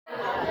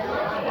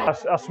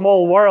A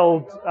small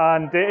world,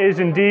 and it is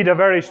indeed a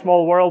very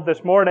small world.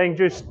 This morning,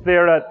 just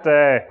there at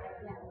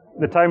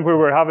the time where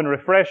we were having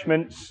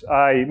refreshments,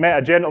 I met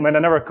a gentleman. I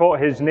never caught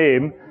his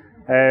name,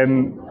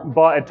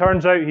 but it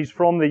turns out he's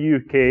from the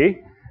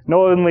UK.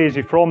 Not only is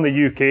he from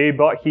the UK,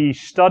 but he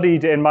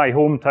studied in my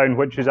hometown,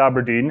 which is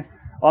Aberdeen,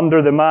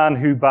 under the man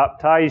who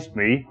baptized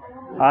me,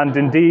 and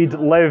indeed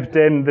lived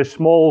in the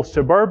small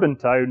suburban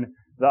town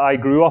that I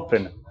grew up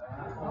in.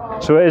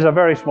 So it is a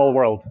very small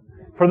world.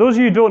 For those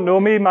of you who don't know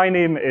me, my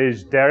name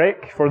is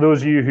Derek. For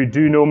those of you who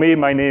do know me,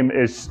 my name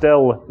is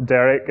still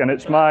Derek, and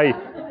it's my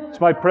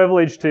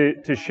privilege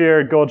to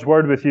share God's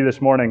Word with you this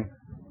morning.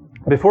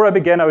 Before I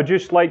begin, I would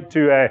just like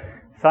to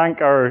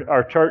thank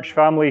our church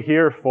family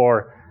here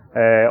for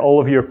all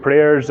of your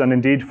prayers and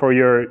indeed for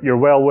your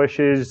well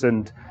wishes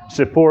and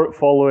support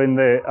following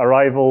the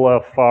arrival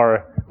of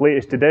our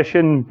latest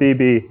addition,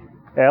 baby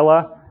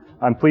Ella.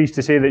 I'm pleased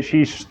to say that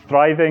she's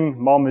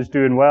thriving, Mom is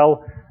doing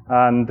well,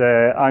 and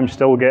I'm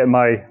still getting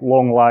my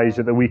long lies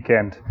at the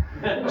weekend.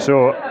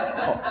 So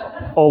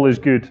all is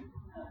good.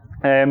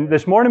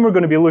 This morning we're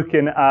going to be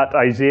looking at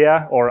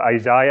Isaiah.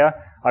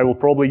 I will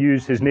probably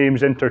use his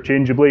names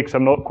interchangeably because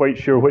I'm not quite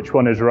sure which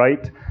one is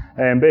right.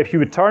 But if you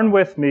would turn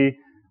with me,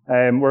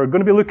 we're going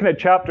to be looking at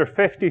chapter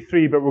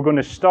 53, but we're going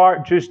to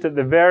start just at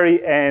the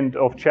very end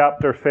of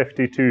chapter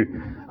 52.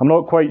 I'm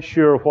not quite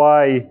sure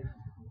why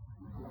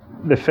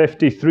the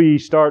 53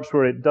 starts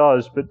where it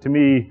does, but to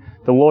me,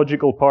 the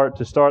logical part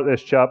to start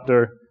this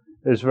chapter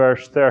is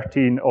verse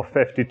 13 of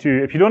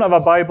 52. If you don't have a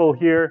Bible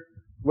here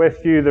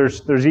with you,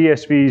 there's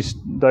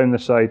ESVs down the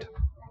side.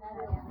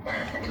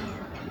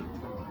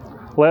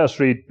 Let us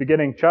read,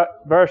 beginning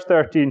verse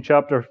 13,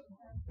 chapter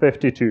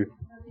 52.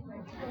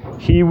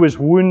 He was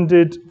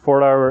wounded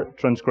for our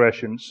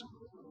transgressions.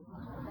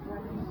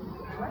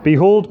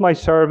 Behold, my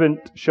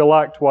servant shall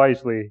act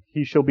wisely.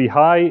 He shall be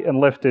high and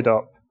lifted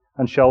up,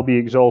 and shall be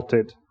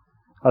exalted.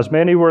 As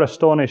many were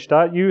astonished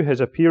at you, his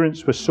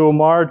appearance was so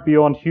marred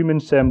beyond human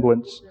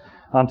semblance,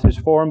 and his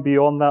form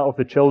beyond that of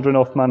the children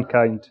of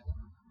mankind.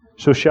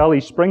 So shall he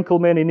sprinkle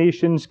many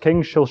nations,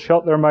 kings shall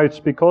shut their mouths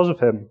because of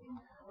him.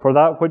 For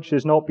that which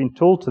has not been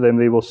told to them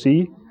they will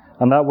see,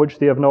 and that which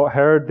they have not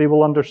heard they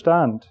will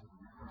understand.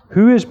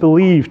 Who has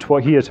believed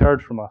what he has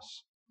heard from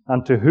us?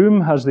 And to whom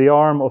has the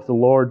arm of the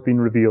Lord been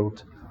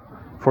revealed?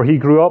 For he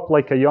grew up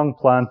like a young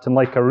plant, and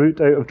like a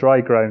root out of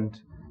dry ground.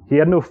 He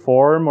had no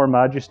form or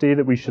majesty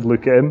that we should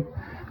look at him,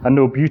 and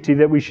no beauty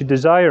that we should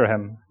desire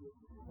him.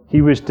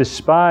 He was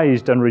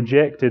despised and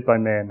rejected by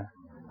men,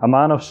 a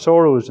man of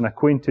sorrows and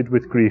acquainted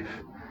with grief.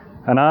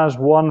 And as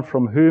one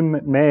from whom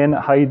men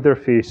hide their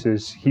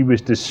faces, he was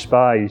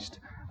despised,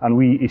 and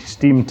we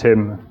esteemed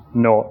him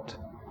not.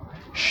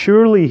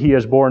 Surely he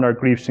has borne our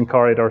griefs and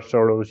carried our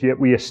sorrows, yet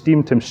we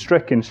esteemed him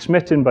stricken,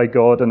 smitten by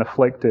God, and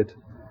afflicted.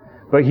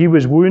 But he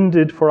was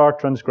wounded for our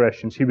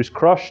transgressions, he was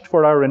crushed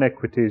for our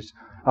iniquities.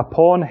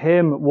 Upon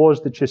him was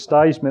the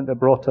chastisement that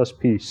brought us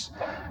peace,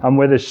 and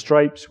with his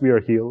stripes we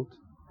are healed.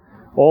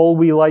 All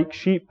we like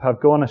sheep have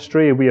gone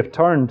astray, we have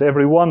turned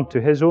every one to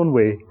his own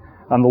way,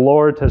 and the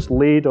Lord has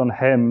laid on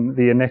him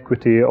the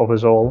iniquity of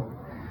us all.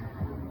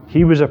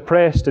 He was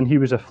oppressed and he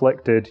was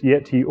afflicted,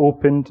 yet he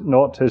opened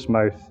not his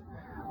mouth.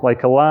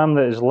 Like a lamb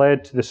that is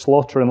led to the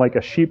slaughter, and like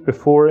a sheep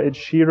before its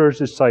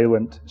shearers is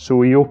silent, so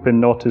he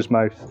opened not his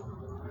mouth.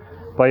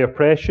 By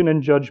oppression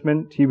and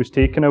judgment he was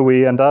taken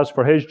away, and as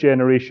for his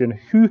generation,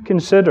 who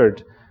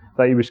considered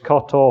that he was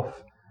cut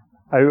off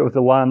out of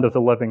the land of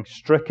the living,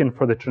 stricken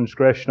for the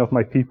transgression of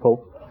my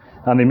people?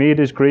 And they made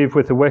his grave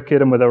with the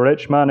wicked, and with a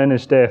rich man in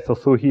his death,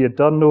 although he had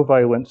done no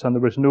violence, and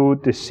there was no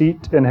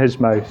deceit in his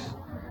mouth.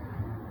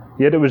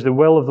 Yet it was the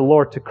will of the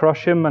Lord to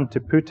crush him and to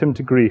put him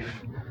to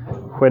grief.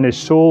 When his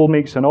soul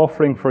makes an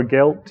offering for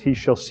guilt, he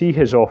shall see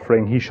his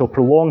offering, he shall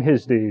prolong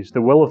his days.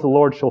 The will of the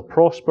Lord shall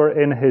prosper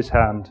in his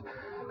hand.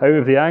 Out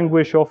of the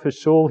anguish of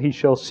his soul he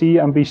shall see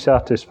and be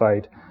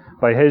satisfied.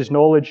 By his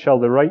knowledge shall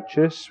the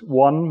righteous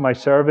one, my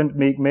servant,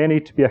 make many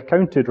to be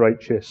accounted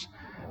righteous,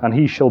 and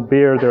he shall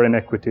bear their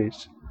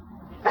iniquities.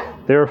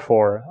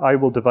 Therefore I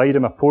will divide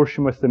him a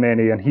portion with the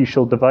many, and he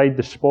shall divide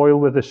the spoil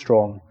with the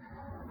strong,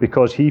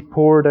 because he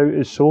poured out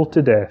his soul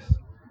to death,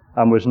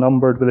 and was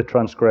numbered with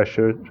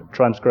the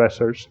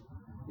transgressors.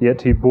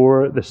 Yet he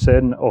bore the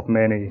sin of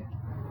many,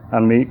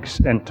 and makes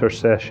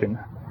intercession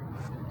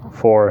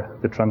for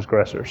the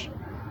transgressors.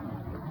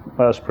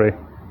 Let us pray.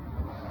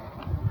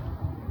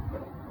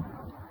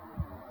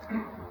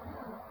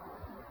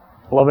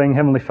 Loving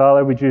Heavenly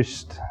Father, we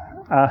just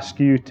ask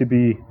you to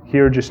be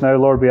here just now,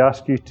 Lord. We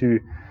ask you to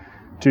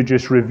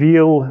just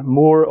reveal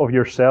more of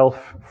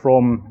yourself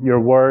from your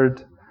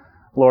word.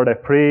 Lord, I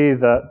pray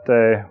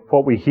that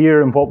what we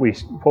hear and what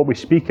we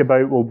speak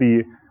about will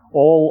be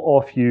all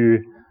of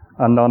you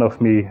and none of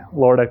me.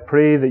 Lord, I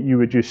pray that you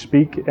would just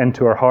speak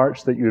into our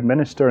hearts, that you would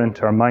minister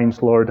into our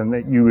minds, Lord, and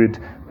that you would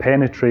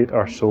penetrate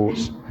our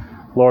souls.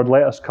 Lord,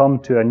 let us come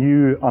to a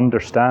new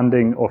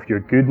understanding of your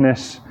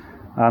goodness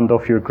and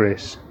of your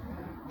grace.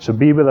 So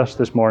be with us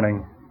this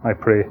morning, I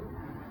pray,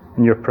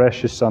 in your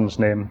precious Son's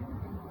name.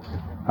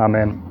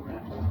 Amen.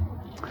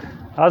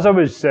 As I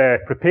was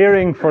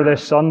preparing for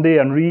this Sunday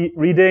and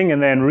reading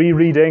and then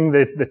rereading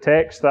the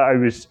text that I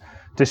was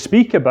to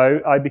speak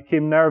about, I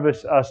became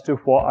nervous as to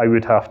what I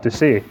would have to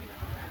say.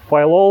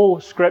 While all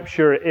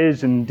Scripture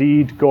is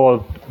indeed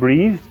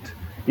God-breathed,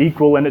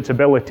 equal in its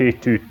ability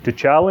to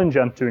challenge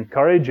and to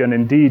encourage and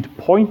indeed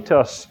point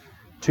us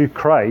to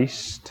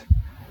Christ,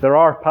 there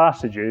are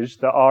passages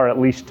that are, at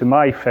least to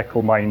my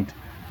fickle mind,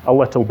 a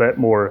little bit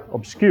more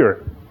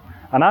obscure.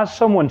 And as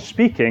someone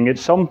speaking,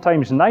 it's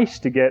sometimes nice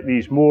to get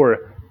these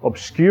more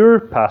obscure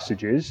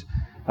passages,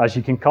 as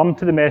you can come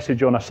to the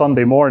message on a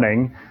Sunday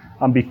morning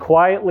and be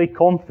quietly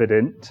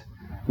confident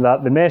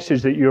that the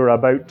message that you're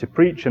about to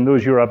preach and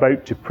those you're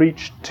about to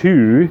preach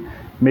to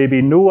maybe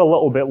know a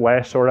little bit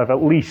less or have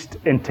at least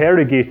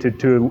interrogated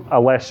to a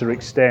lesser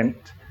extent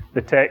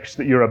the text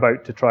that you're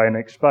about to try and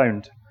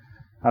expound.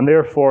 And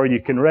therefore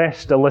you can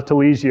rest a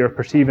little easier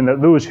perceiving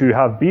that those who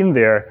have been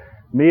there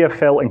may have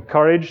felt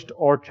encouraged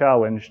or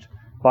challenged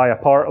by a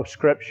part of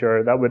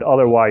Scripture that would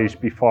otherwise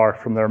be far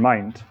from their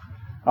mind.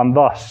 And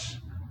thus,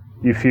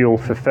 you feel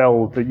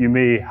fulfilled that you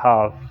may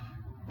have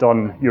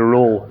done your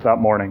role that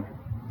morning.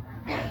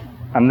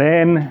 And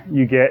then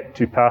you get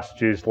to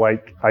passages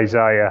like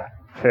Isaiah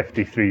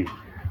 53,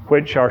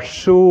 which are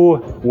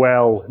so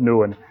well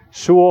known,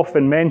 so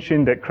often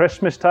mentioned at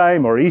Christmas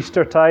time or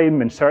Easter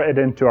time, inserted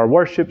into our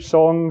worship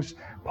songs,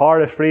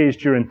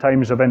 paraphrased during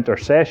times of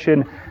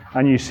intercession,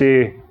 and you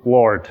say,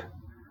 Lord,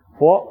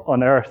 what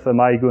on earth am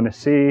I going to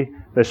say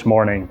this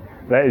morning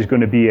that is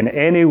going to be in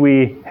any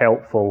way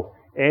helpful,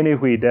 any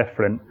way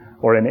different,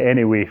 or in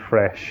any way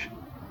fresh?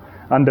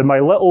 And in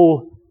my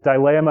little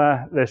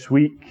dilemma this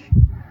week,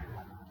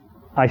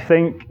 I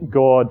think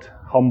God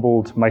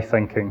humbled my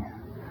thinking.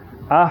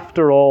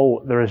 After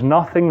all, there is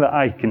nothing that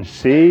I can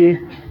say,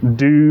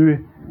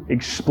 do,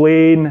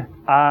 explain,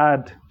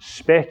 add,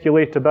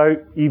 speculate about,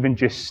 even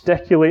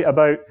gesticulate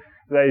about,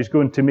 that is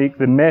going to make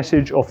the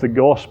message of the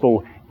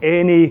gospel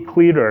any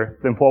clearer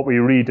than what we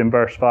read in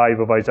verse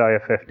 5 of Isaiah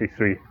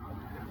 53.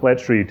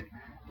 Let's read.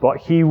 But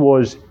he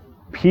was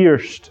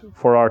pierced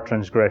for our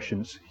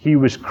transgressions. He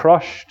was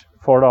crushed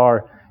for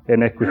our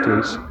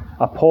iniquities.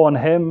 Upon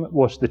him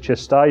was the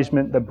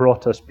chastisement that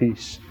brought us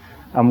peace,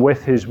 and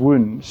with his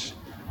wounds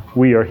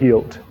we are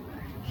healed.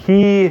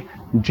 He,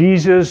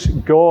 Jesus,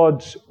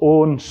 God's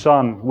own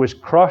Son, was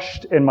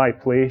crushed in my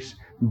place,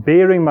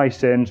 bearing my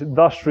sins,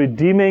 thus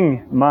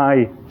redeeming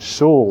my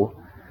soul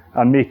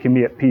and making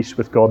me at peace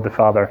with God the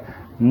Father.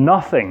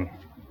 Nothing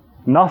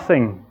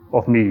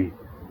of me,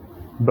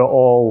 but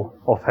all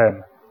of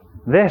him.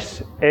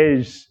 This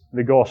is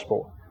the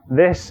gospel.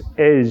 This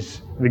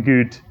is the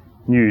good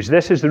news.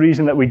 This is the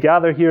reason that we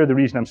gather here, the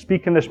reason I'm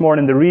speaking this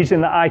morning, the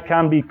reason that I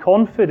can be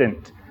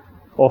confident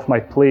of my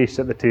place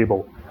at the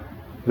table,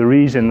 the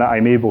reason that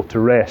I'm able to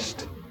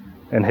rest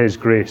in his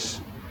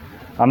grace.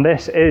 And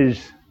this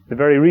is the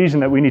very reason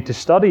that we need to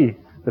study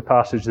the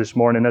passage this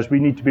morning, as we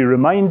need to be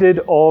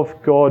reminded of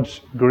God's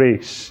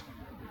grace,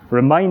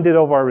 reminded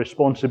of our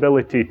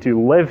responsibility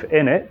to live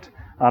in it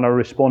and our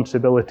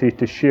responsibility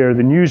to share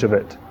the news of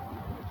it.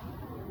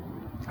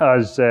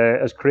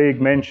 As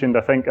Craig mentioned,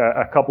 I think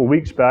a couple of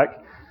weeks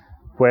back,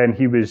 when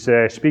he was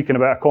speaking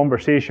about a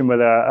conversation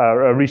with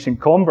a recent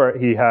convert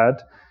he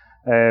had,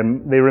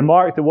 they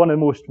remarked that one of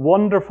the most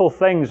wonderful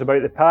things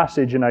about the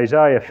passage in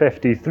Isaiah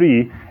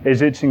 53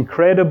 is its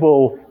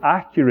incredible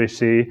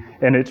accuracy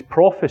in its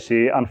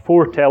prophecy and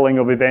foretelling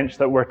of events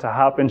that were to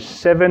happen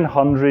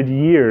 700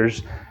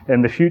 years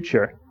in the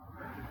future.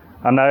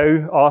 And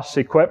now, us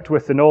equipped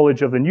with the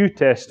knowledge of the New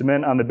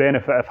Testament and the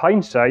benefit of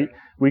hindsight,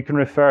 we can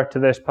refer to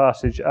this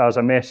passage as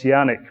a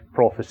messianic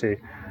prophecy.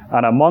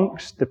 And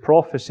amongst the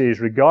prophecies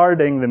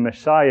regarding the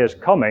Messiah's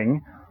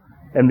coming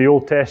in the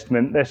Old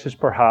Testament, this is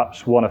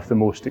perhaps one of the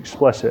most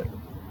explicit.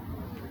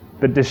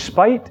 But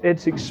despite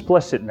its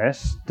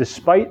explicitness,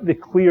 despite the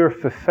clear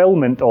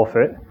fulfillment of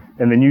it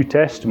in the New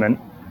Testament,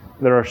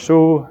 there are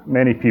so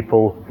many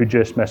people who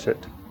just miss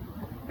it.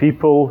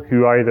 People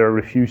who either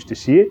refuse to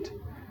see it,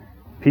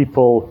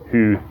 people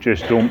who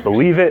just don't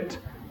believe it,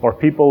 or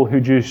people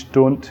who just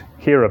don't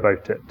care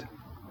about it.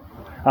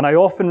 And I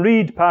often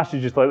read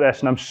passages like this,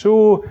 and I'm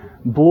so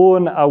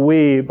blown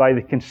away by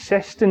the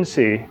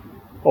consistency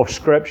of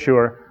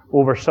Scripture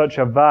over such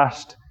a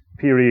vast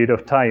period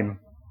of time.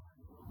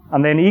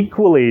 And then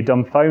equally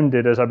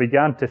dumbfounded as I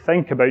began to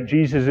think about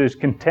Jesus'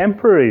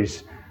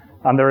 contemporaries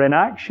and their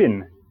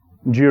inaction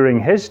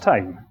during his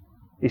time,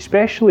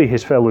 especially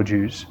his fellow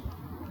Jews.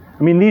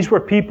 I mean, these were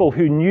people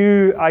who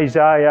knew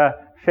Isaiah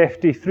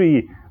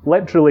 53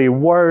 literally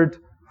word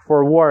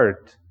for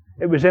word.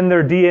 It was in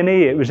their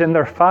DNA, it was in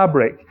their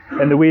fabric,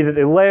 in the way that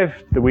they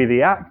lived, the way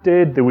they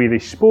acted, the way they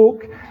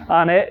spoke,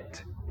 and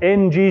it,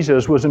 in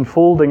Jesus, was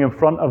unfolding in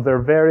front of their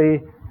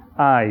very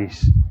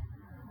eyes.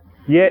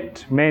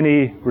 Yet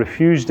many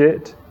refused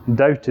it,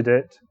 doubted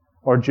it,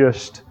 or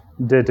just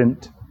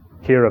didn't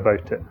care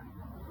about it.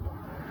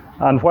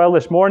 And while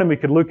this morning we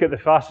could look at the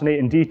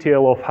fascinating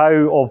detail of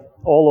how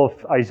all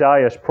of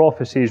Isaiah's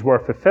prophecies were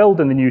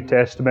fulfilled in the New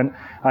Testament,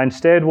 I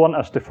instead want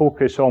us to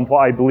focus on what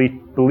I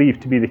believe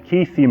to be the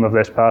key theme of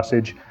this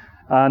passage,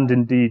 and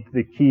indeed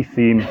the key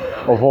theme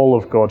of all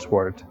of God's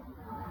Word,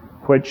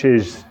 which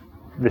is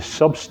the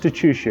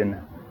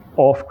substitution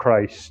of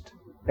Christ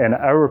in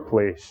our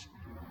place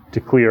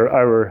to clear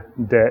our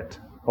debt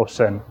of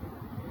sin.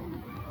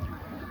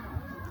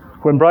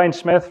 When Brian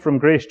Smith from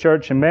Grace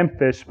Church in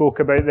Memphis spoke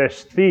about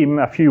this theme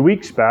a few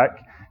weeks back,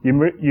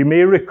 you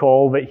may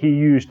recall that he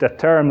used a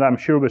term that I'm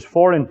sure was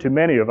foreign to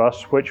many of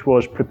us, which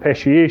was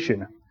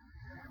propitiation.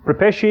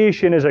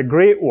 Propitiation is a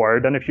great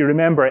word, and if you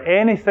remember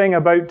anything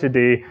about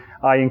today,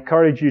 I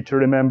encourage you to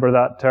remember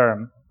that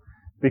term,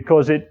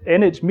 because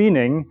in its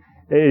meaning,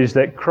 it is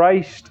that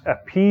Christ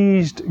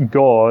appeased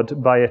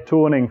God by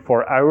atoning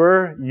for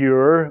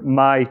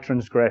my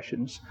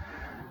transgressions.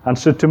 And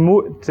so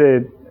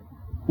to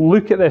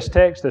look at this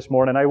text this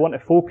morning, I want to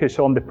focus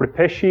on the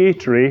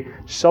propitiatory,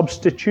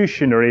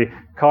 substitutionary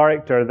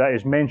character that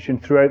is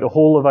mentioned throughout the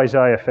whole of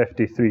Isaiah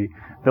 53.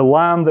 The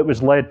lamb that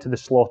was led to the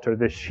slaughter,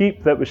 the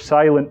sheep that was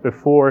silent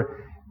before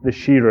the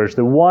shearers,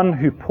 the one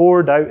who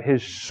poured out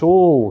his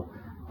soul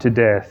to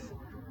death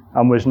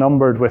and was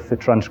numbered with the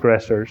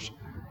transgressors,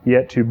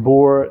 yet who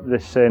bore the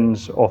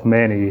sins of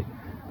many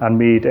and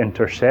made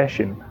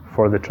intercession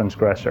for the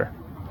transgressor.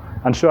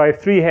 And so I have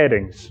three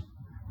headings.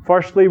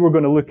 Firstly, we're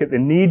going to look at the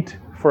need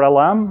for a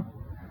lamb.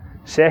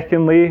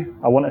 Secondly,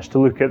 I want us to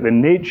look at the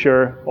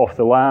nature of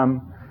the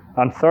lamb.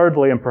 And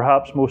thirdly, and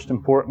perhaps most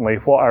importantly,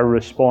 what our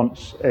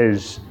response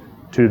is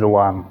to the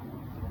lamb.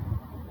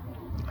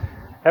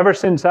 Ever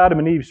since Adam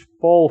and Eve's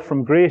fall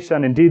from grace,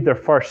 and indeed their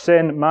first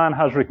sin, man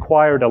has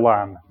required a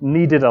lamb,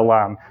 needed a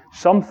lamb,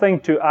 something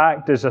to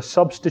act as a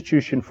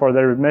substitution for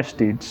their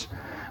misdeeds.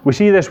 We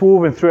see this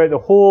woven throughout the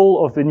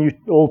whole of the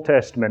Old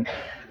Testament.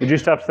 We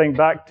just have to think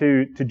back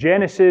to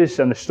Genesis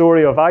and the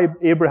story of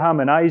Abraham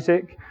and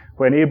Isaac,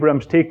 when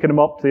Abraham's taken him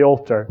up to the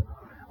altar.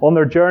 On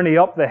their journey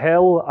up the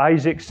hill,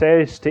 Isaac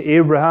says to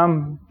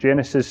Abraham,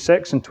 Genesis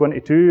 6 and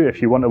 22,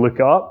 if you want to look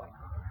it up,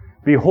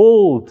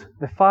 "Behold,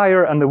 the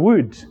fire and the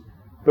wood,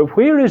 but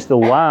where is the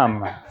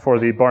lamb for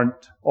the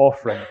burnt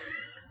offering?"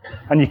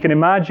 And you can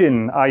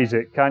imagine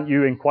Isaac, can't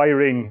you,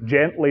 inquiring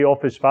gently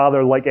of his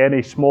father like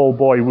any small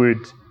boy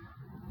would.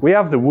 "We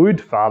have the wood,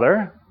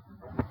 Father.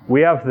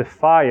 We have the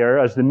fire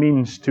as the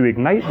means to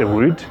ignite the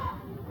wood,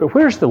 but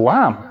where's the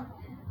lamb?"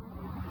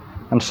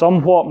 And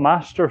somewhat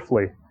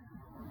masterfully,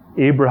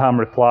 Abraham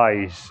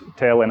replies,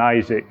 telling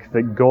Isaac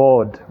that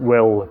God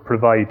will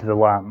provide the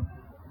lamb.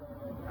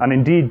 And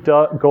indeed,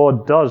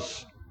 God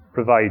does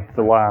provide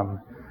the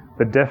lamb,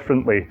 but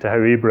differently to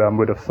how Abraham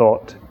would have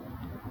thought.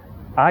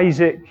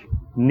 Isaac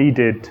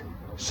needed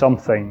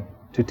something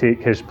to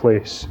take his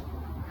place.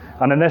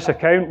 And in this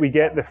account, we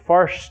get the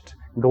first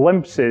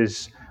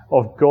glimpses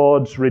of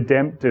God's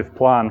redemptive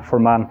plan for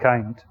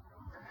mankind.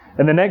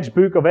 In the next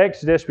book of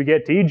Exodus, we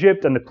get to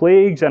Egypt and the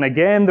plagues, and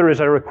again there is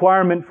a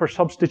requirement for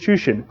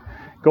substitution.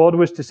 God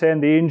was to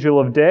send the angel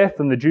of death,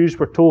 and the Jews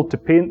were told to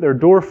paint their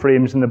door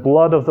frames in the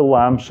blood of the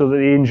lamb so that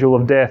the angel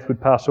of death would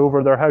pass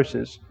over their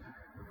houses.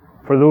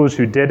 For those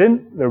who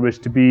didn't, there was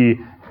to be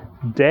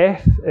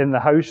death in the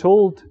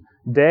household,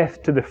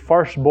 death to the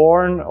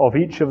firstborn of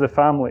each of the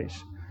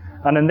families.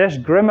 And in this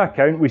grim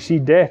account, we see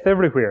death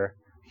everywhere.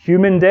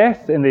 Human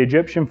death in the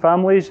Egyptian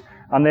families,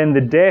 and then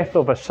the death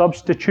of a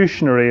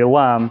substitutionary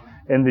lamb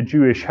in the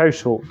Jewish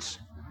households.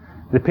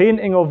 The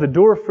painting of the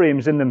door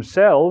frames in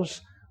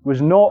themselves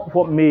was not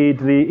what made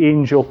the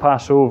angel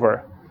pass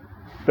over,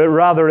 but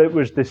rather it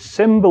was the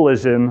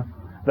symbolism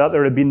that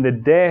there had been the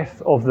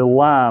death of the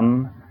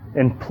lamb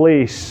in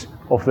place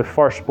of the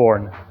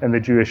firstborn in the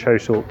Jewish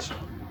households.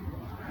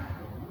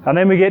 And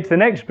then we get to the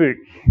next book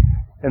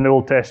in the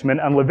Old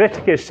Testament, and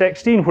Leviticus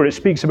 16, where it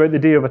speaks about the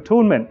Day of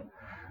Atonement.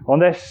 On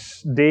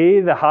this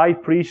day, the high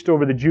priest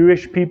over the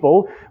Jewish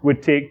people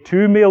would take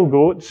 2 male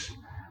goats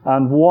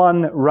and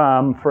 1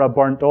 ram for a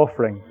burnt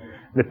offering.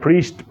 The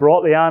priest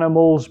brought the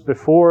animals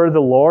before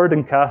the Lord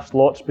and cast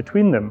lots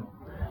between them.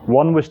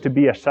 One was to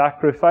be a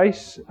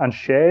sacrifice and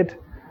shed,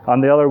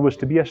 and the other was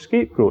to be a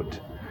scapegoat.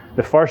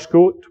 The first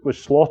goat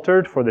was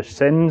slaughtered for the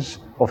sins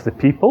of the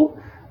people,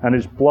 and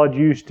its blood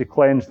used to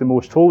cleanse the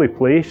most holy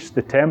place,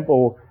 the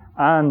temple,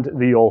 and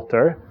the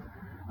altar.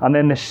 And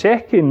then the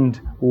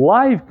second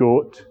live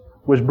goat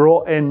was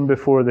brought in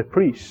before the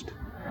priest.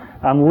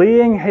 And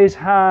laying his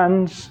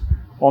hands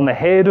on the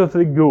head of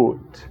the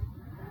goat,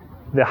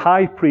 the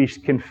high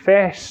priest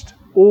confessed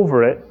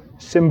over it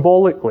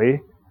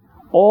symbolically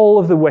all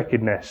of the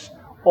wickedness,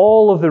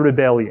 all of the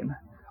rebellion,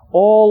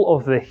 all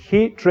of the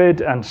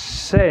hatred and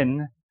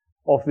sin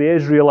of the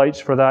Israelites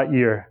for that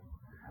year.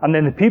 And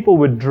then the people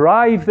would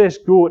drive this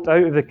goat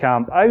out of the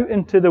camp, out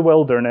into the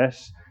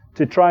wilderness,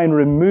 to try and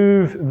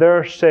remove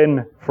their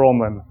sin from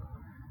them.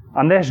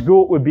 And this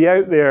goat would be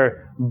out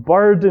there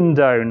burdened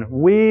down,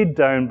 weighed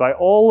down by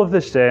all of the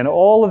sin,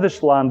 all of the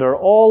slander,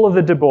 all of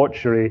the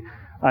debauchery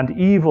and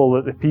evil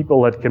that the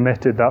people had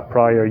committed that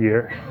prior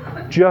year,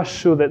 just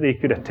so that they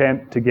could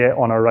attempt to get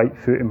on a right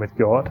footing with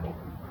God.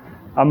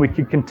 And we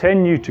could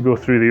continue to go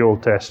through the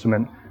Old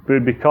Testament, but it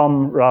would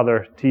become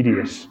rather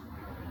tedious.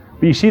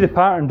 But you see the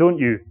pattern, don't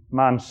you?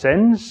 Man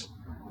sins,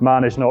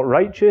 man is not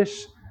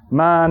righteous,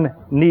 Man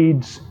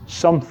needs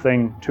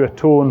something to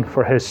atone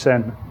for his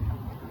sin.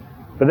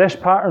 But this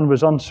pattern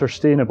was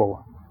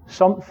unsustainable.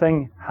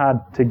 Something had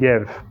to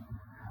give.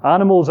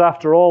 Animals,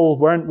 after all,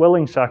 weren't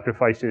willing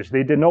sacrifices.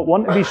 They did not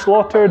want to be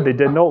slaughtered. They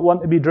did not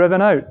want to be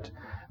driven out.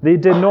 They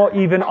did not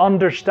even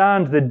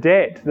understand the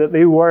debt that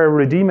they were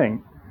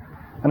redeeming.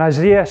 And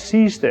Isaiah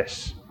sees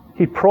this.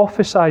 He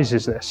prophesies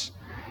this.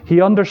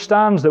 He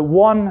understands that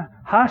one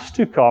has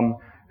to come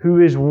who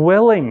is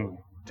willing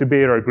to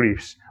bear our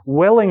griefs,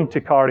 willing to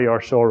carry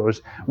our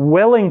sorrows,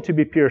 willing to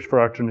be pierced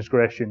for our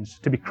transgressions,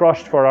 to be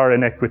crushed for our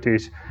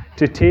iniquities,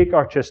 to take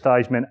our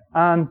chastisement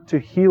and to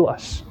heal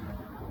us.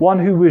 One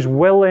who was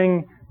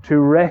willing to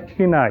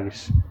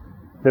recognize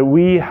that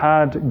we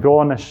had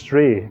gone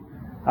astray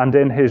and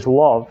in his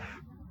love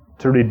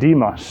to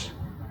redeem us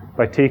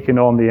by taking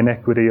on the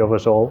iniquity of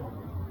us all.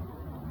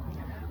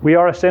 We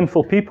are a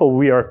sinful people.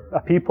 We are a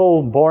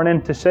people born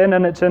into sin,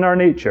 and it's in our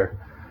nature.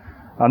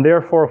 And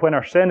therefore, when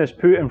our sin is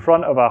put in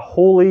front of a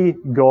holy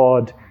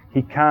God,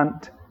 he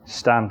can't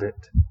stand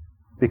it,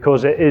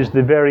 because it is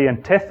the very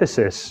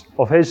antithesis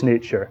of his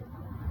nature.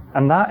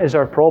 And that is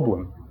our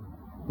problem.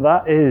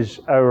 That is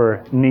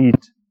our need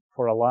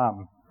for a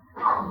lamb.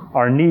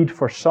 Our need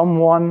for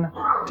someone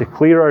to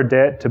clear our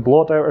debt, to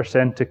blot out our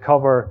sin, to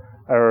cover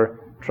our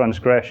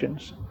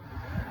transgressions.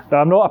 Now,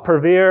 I'm not a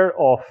purveyor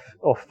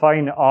of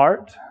fine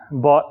art,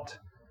 but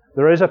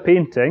there is a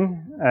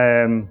painting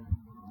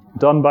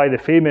done by the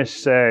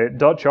famous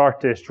Dutch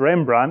artist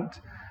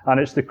Rembrandt, and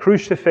it's the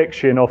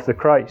Crucifixion of the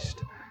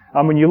Christ.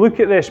 And when you look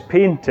at this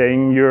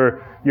painting,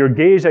 your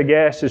gaze, I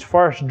guess, is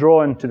first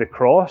drawn to the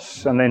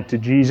cross, and then to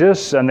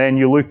Jesus, and then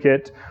you look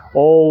at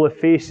all the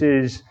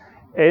faces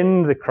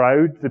in the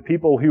crowd, the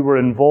people who were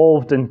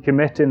involved in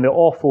committing the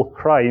awful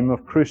crime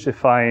of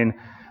crucifying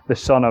the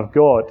Son of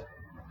God.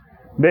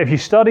 But if you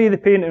study the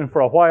painting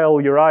for a while,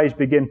 your eyes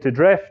begin to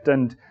drift,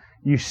 and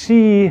you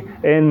see,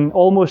 in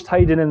almost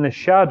hiding in the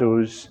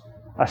shadows,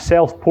 a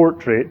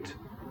self-portrait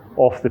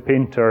of the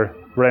painter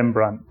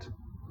Rembrandt.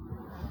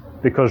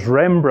 Because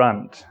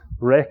Rembrandt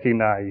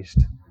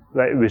recognized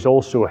that it was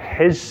also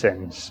his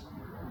sins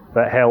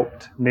that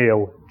helped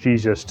nail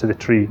Jesus to the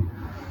tree.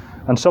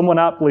 And someone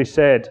aptly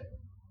said,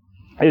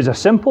 "It is a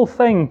simple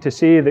thing to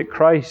say that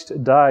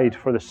Christ died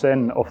for the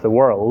sin of the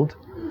world.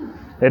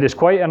 It is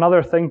quite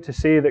another thing to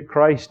say that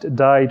Christ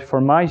died for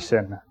my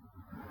sin."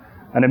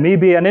 And it may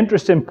be an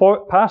interesting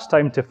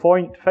pastime to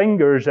point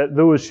fingers at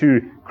those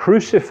who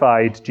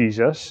crucified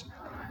Jesus,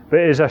 but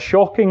it is a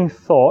shocking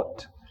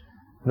thought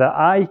that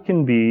I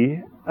can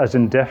be as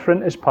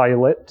indifferent as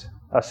Pilate,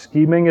 as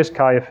scheming as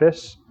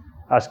Caiaphas,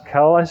 as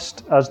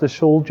calloused as the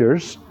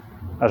soldiers,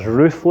 as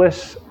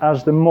ruthless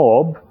as the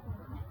mob,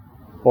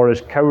 or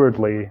as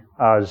cowardly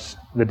as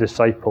the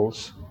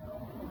disciples.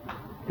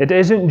 It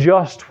isn't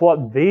just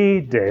what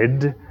they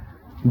did,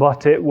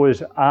 but it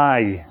was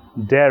I,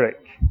 Derek,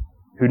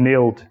 who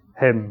nailed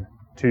him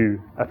to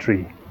a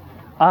tree.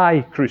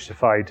 I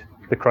crucified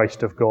the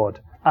Christ of God.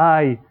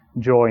 I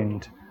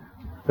joined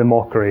the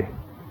mockery.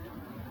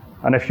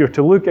 And if you're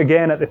to look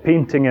again at the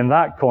painting in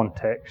that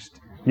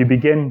context, you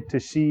begin to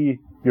see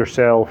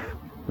yourself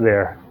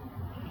there.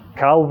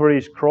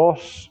 Calvary's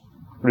cross,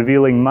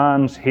 revealing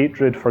man's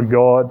hatred for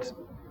God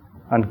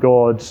and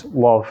God's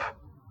love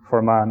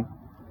for man.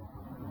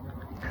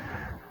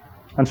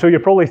 And so you're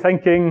probably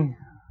thinking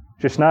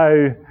just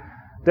now,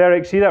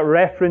 Derek, see that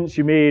reference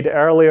you made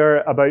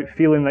earlier about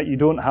feeling that you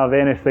don't have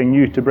anything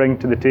new to bring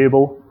to the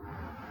table?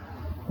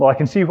 Well, I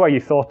can see why you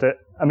thought it.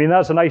 I mean,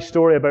 that's a nice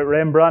story about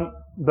Rembrandt,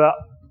 but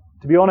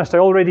to be honest, I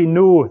already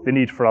know the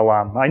need for a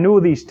lamb. I know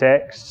these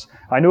texts.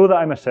 I know that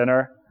I'm a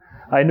sinner.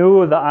 I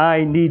know that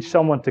I need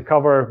someone to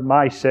cover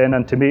my sin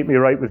and to make me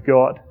right with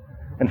God.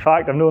 In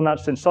fact, I've known that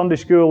since Sunday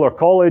school or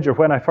college or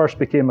when I first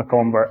became a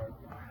convert.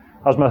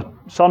 As my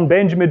son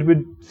Benjamin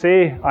would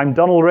say, "I'm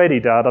done already,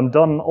 Dad. I'm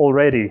done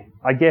already.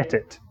 I get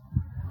it."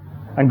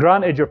 And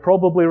granted, you're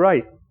probably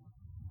right.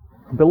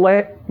 But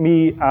let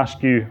me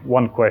ask you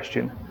one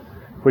question,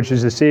 which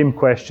is the same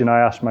question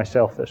I asked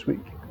myself this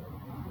week.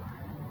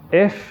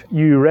 If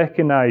you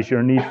recognize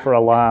your need for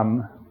a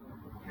lamb,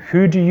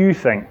 who do you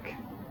think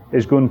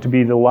is going to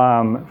be the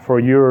lamb for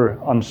your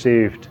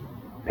unsaved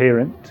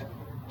parent,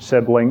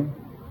 sibling,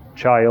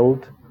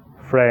 child,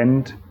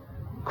 friend,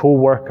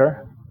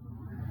 co-worker?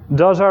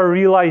 Does our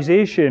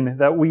realization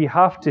that we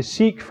have to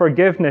seek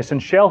forgiveness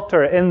and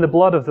shelter in the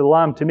blood of the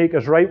Lamb to make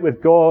us right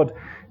with God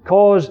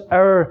cause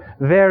our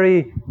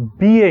very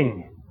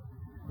being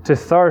to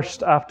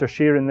thirst after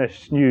sharing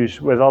this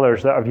news with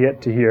others that have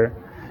yet to hear?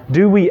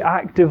 Do we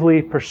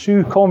actively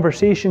pursue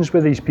conversations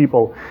with these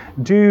people?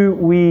 Do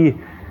we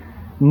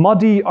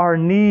muddy our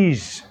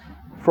knees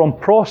from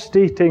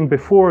prostrating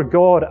before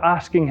God,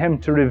 asking Him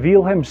to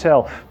reveal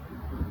Himself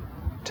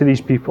to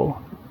these people?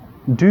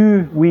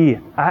 Do we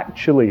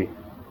actually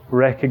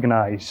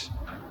recognize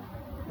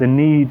the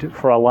need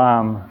for a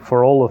lamb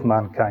for all of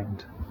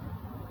mankind?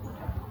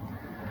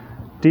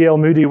 D.L.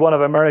 Moody, one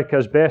of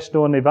America's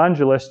best-known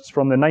evangelists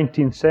from the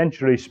 19th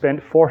century,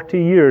 spent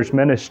 40 years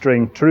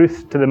ministering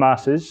truth to the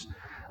masses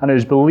And it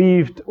is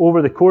believed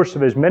over the course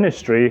of his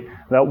ministry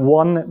that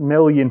 1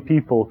 million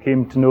people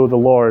came to know the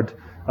Lord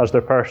as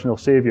their personal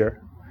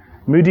Saviour.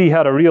 Moody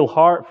had a real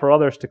heart for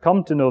others to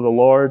come to know the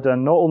Lord,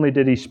 and not only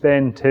did he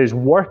spend his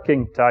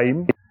working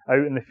time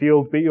out in the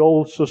field, but he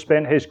also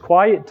spent his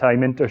quiet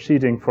time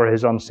interceding for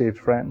his unsaved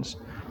friends.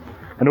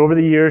 And over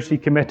the years, he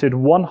committed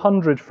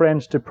 100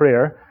 friends to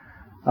prayer,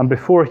 and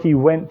before he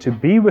went to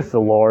be with the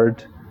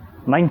Lord,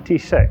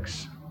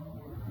 96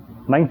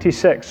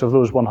 of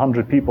those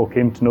 100 people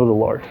came to know the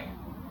Lord.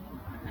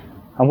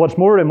 And what's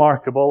more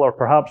remarkable, or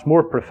perhaps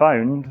more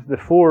profound, the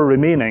 4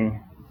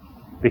 remaining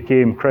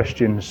became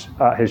Christians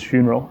at his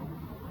funeral.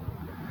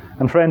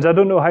 And friends, I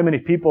don't know how many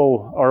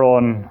people are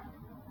on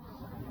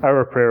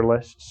our prayer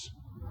lists,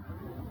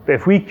 but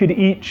if we could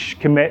each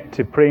commit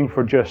to praying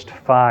for just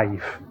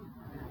 5,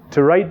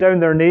 to write down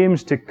their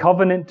names, to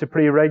covenant to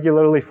pray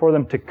regularly for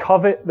them, to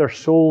covet their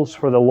souls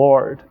for the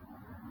Lord,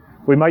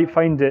 we might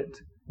find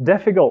it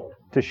difficult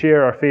to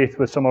share our faith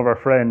with some of our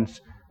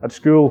friends at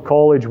school,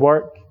 college,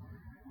 work,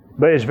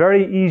 but it's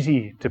very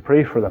easy to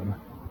pray for them.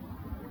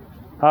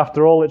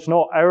 After all, it's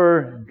not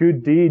our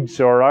good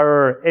deeds or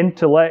our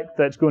intellect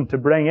that's going to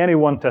bring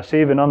anyone to a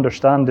saving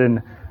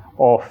understanding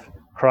of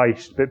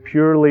Christ, but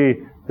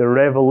purely the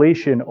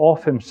revelation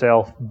of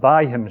himself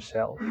by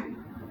himself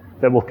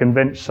that will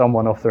convince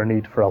someone of their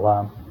need for a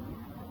lamb.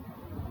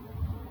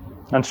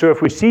 And so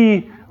if we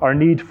see our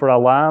need for a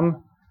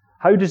lamb,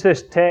 how does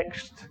this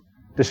text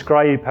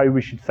describe how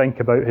we should think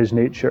about his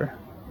nature?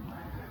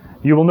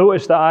 You will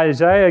notice that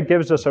Isaiah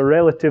gives us a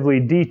relatively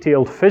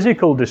detailed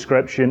physical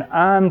description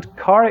and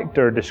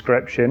character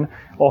description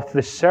of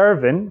the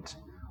servant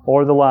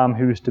or the lamb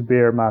who is to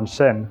bear man's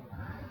sin.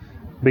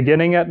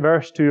 Beginning at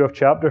verse 2 of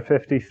chapter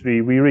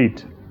 53, we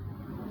read,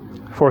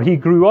 "For he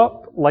grew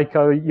up like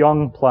a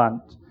young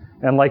plant,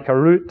 and like a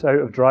root out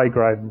of dry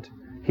ground.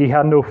 He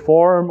had no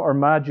form or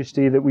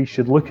majesty that we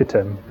should look at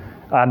him,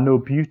 and no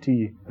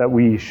beauty that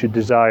we should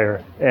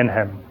desire in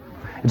him."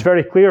 It's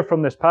very clear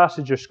from this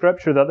passage of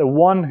Scripture that the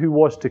one who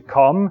was to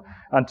come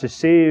and to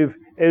save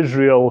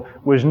Israel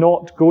was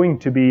not going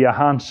to be a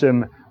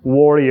handsome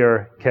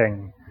warrior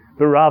king,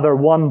 but rather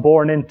one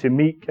born into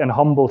meek and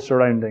humble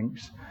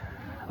surroundings.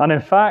 And in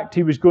fact,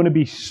 he was going to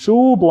be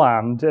so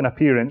bland in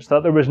appearance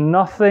that there was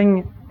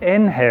nothing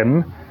in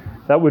him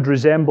that would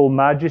resemble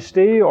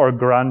majesty or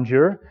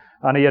grandeur,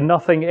 and he had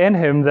nothing in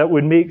him that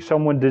would make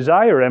someone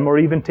desire him or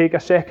even take a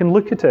second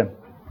look at him.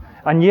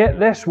 And yet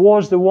this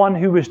was the one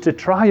who was to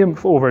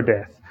triumph over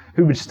death,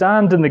 who would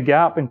stand in the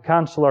gap and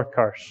cancel our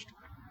curse.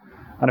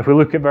 And if we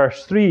look at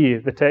verse 3,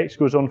 the text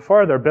goes on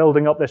further,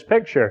 building up this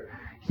picture.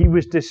 He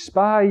was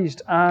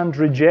despised and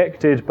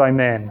rejected by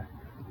men,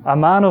 a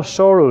man of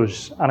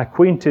sorrows and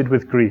acquainted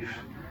with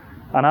grief,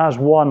 and as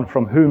one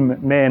from whom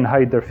men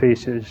hide their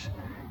faces.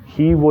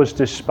 He was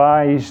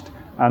despised,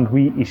 and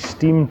we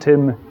esteemed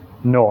him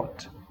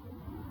not.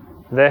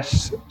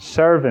 This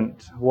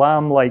servant,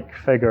 lamb-like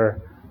figure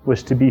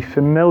was to be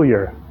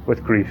familiar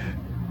with grief.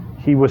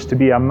 He was to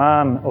be a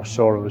man of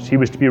sorrows. He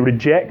was to be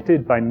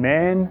rejected by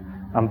men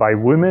and by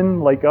women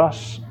like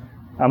us,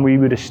 and we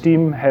would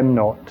esteem him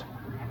not.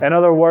 In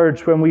other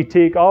words, when we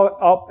take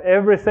up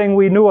everything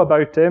we know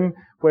about him,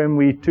 when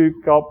we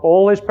took up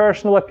all his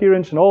personal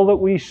appearance and all that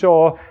we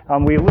saw,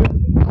 and we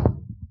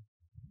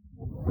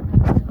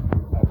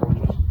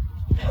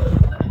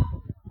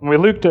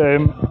looked at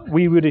him,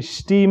 we would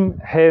esteem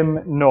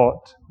him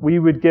not. We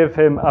would give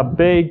him a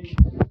big,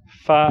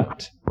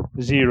 fat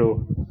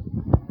 0.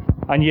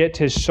 And yet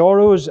his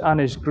sorrows and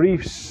his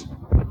griefs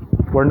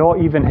were not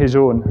even his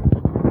own.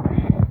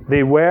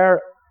 They were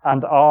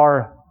and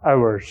are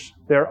ours.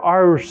 They're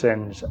our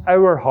sins,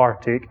 our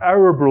heartache,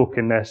 our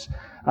brokenness.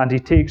 And he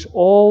takes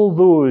all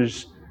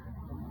those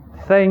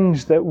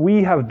things that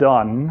we have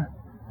done,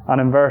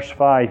 and in verse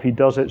 5, he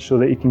does it so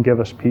that he can give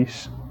us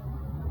peace.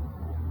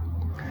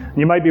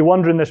 You might be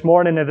wondering this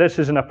morning if this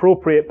is an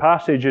appropriate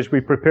passage as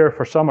we prepare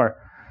for summer.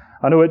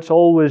 I know it's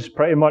always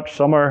pretty much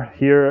summer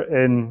here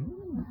in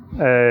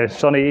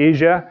sunny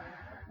Asia.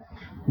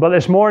 But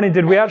this morning,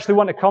 did we actually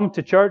want to come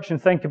to church and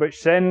think about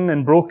sin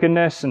and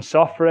brokenness and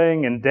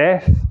suffering and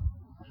death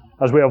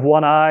as we have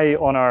one eye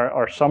on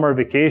our summer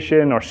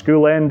vacation or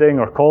school ending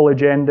or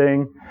college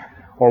ending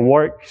or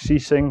work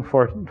ceasing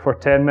for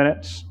 10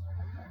 minutes?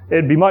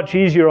 It'd be much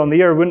easier on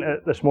the ear, wouldn't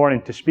it, this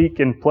morning, to speak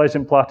in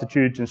pleasant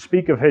platitudes and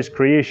speak of his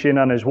creation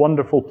and his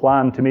wonderful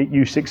plan to make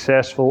you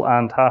successful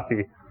and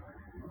happy.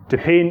 To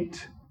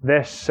paint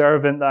this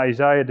servant that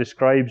Isaiah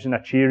describes in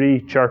a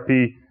cheery,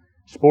 chirpy,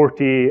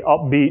 sporty,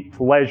 upbeat,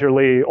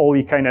 leisurely, all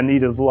you kind of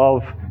need is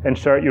love,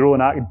 insert your own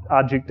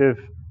adjective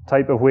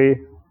type of way.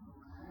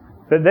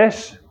 But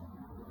this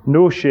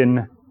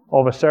notion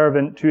of a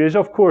servant who is,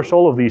 of course,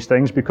 all of these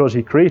things because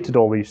he created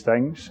all these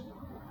things,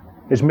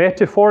 is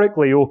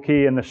metaphorically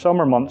okay in the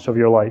summer months of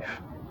your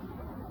life.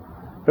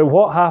 But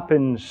what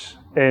happens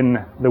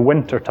in the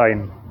winter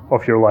time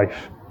of your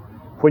life?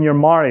 When your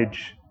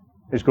marriage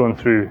is going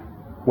through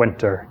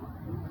winter,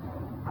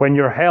 when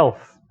your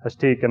health has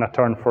taken a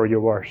turn for your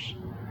worse,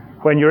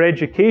 when your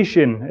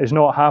education is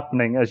not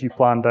happening as you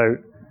planned out,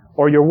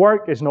 or your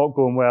work is not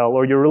going well,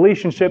 or your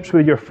relationships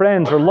with your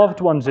friends or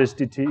loved ones is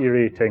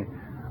deteriorating,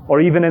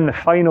 or even in the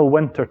final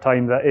winter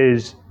time that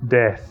is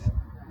death.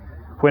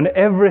 When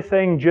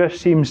everything just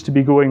seems to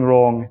be going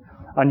wrong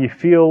and you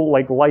feel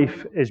like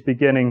life is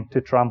beginning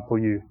to trample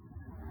you.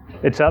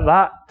 It's at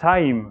that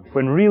time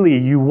when really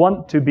you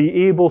want to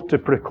be able to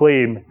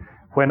proclaim,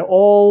 when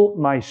all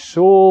my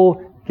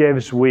soul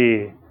gives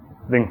way,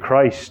 then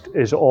Christ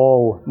is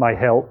all my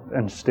help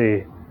and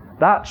stay.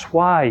 That's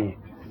why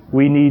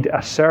we need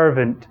a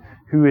servant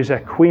who is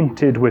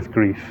acquainted with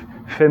grief,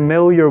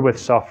 familiar with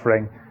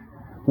suffering,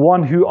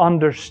 one who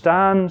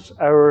understands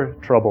our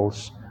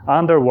troubles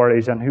and our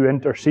worries and who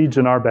intercedes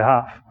on our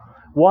behalf.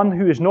 One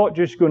who is not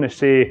just going to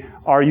say,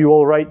 "Are you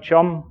all right,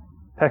 chum?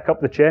 Pick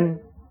up the chin."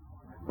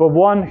 But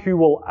one who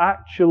will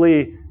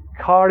actually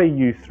carry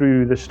you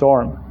through the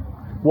storm.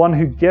 One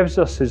who gives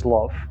us his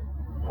love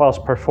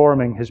whilst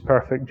performing his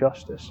perfect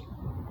justice.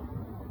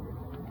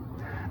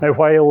 Now,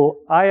 while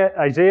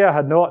Isaiah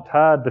had not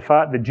had the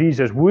fact that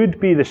Jesus would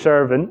be the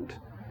servant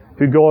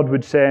who God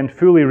would send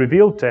fully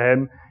revealed to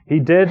him, he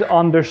did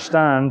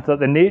understand that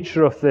the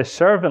nature of this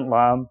servant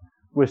lamb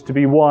was to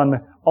be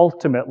one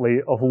ultimately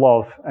of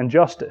love and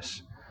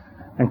justice.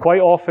 And quite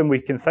often we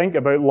can think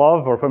about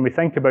love, or when we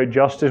think about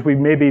justice, we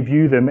maybe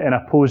view them in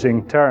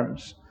opposing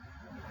terms.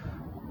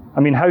 I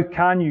mean, how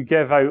can you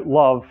give out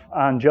love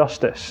and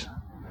justice?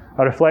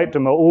 I reflect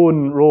on my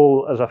own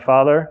role as a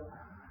father,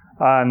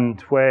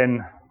 and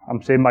when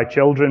I'm saying my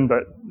children,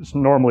 but it's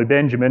normally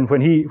Benjamin,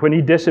 when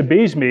he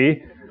disobeys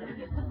me,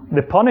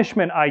 the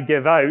punishment I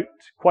give out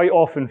quite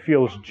often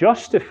feels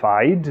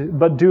justified,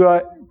 but do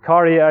I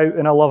carry it out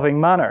in a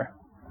loving manner?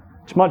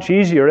 It's much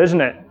easier,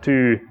 isn't it,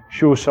 to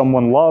show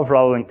someone love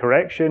rather than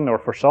correction, or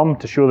for some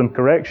to show them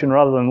correction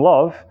rather than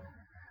love.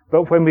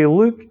 But when we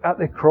look at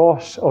the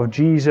cross of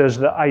Jesus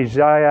that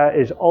Isaiah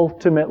is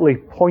ultimately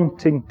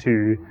pointing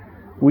to,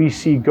 we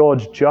see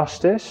God's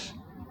justice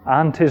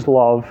and his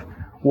love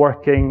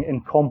working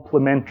in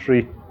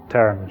complementary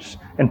terms,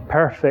 in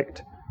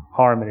perfect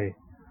harmony.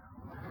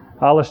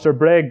 Alistair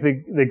Begg,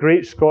 the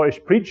great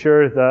Scottish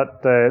preacher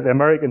that the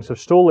Americans have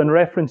stolen,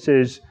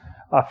 references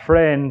a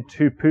friend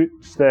who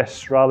puts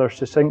this rather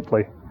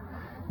succinctly.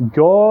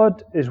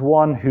 God is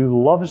one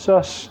who loves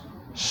us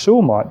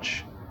so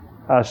much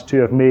as to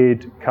have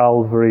made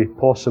Calvary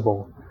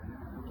possible,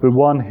 but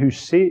one who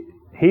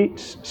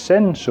hates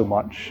sin so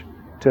much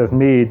to have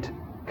made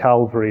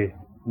Calvary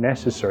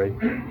necessary.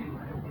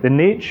 The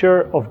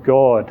nature of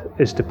God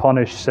is to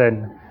punish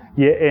sin,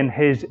 yet in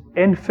his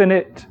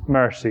infinite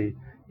mercy,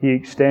 he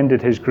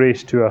extended his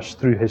grace to us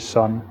through his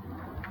Son.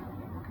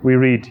 We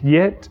read,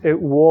 "Yet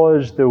it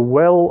was the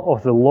will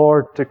of the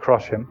Lord to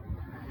crush him.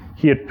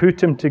 He had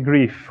put him to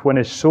grief when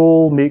his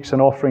soul makes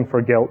an offering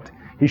for guilt.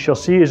 He shall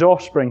see his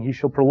offspring, he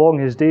shall prolong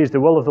his days.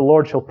 The will of the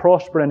Lord shall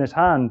prosper in his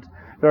hand."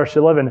 Verse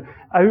 11,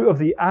 "Out of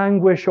the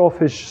anguish of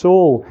his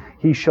soul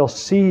he shall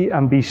see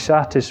and be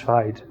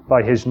satisfied.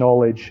 By his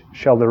knowledge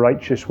shall the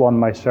righteous one,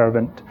 my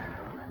servant,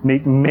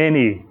 make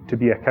many to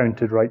be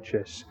accounted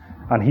righteous,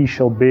 and he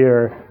shall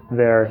bear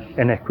their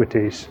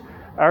iniquities."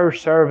 Our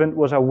servant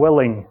was a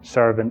willing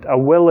servant, a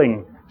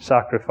willing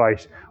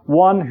sacrifice,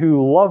 one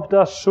who loved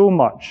us so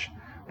much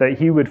that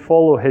he would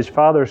follow his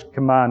Father's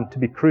command to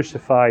be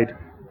crucified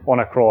on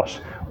a cross,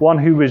 one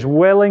who was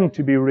willing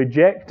to be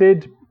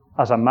rejected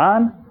as a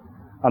man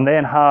and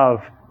then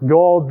have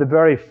God, the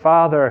very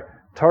Father,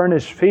 turn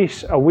his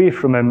face away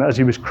from him as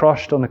he was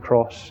crushed on the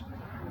cross.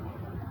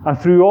 And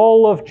through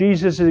all of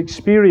Jesus'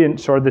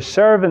 experience, or the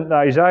servant that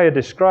Isaiah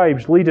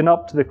describes leading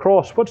up to the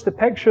cross, what's the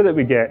picture that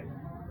we get?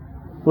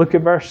 Look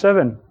at verse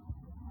 7.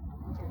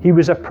 He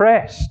was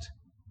oppressed.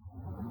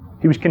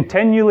 He was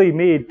continually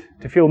made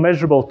to feel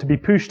miserable, to be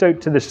pushed out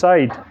to the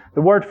side.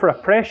 The word for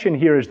oppression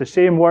here is the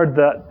same word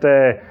that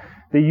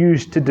they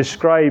used to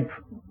describe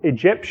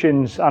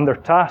Egyptians and their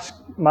task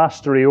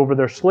mastery over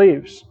their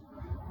slaves.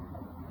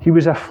 He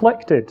was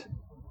afflicted,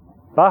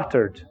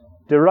 battered,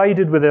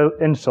 derided with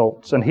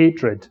insults and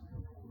hatred.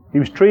 He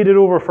was traded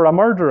over for a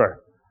murderer.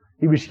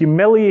 He was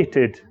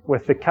humiliated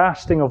with the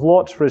casting of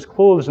lots for his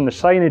clothes and the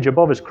signage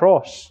above his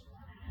cross.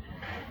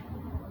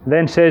 It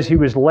then says he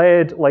was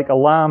led like a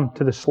lamb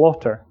to the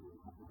slaughter.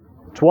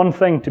 It's one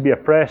thing to be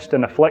oppressed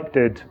and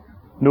afflicted,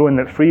 knowing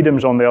that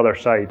freedom's on the other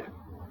side.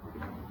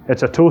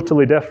 It's a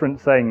totally different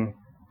thing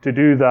to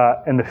do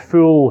that in the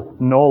full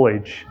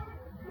knowledge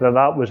that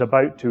that was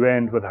about to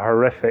end with a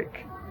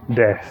horrific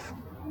death.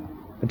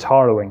 It's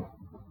harrowing.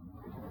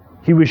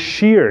 He was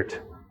sheared.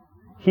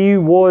 He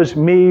was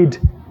made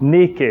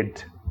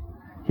naked.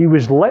 He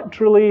was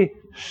literally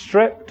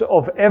stripped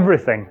of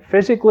everything,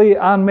 physically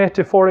and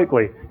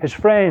metaphorically. His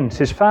friends,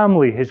 his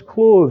family, his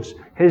clothes,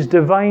 his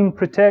divine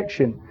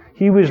protection.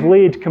 He was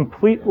laid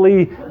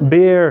completely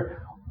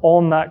bare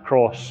on that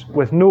cross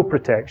with no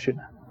protection.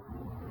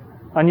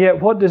 And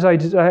yet, what does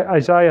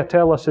Isaiah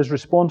tell us his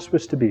response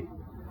was to be?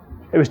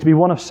 It was to be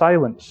one of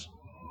silence.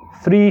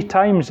 3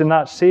 times in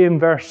that same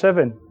verse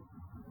 7,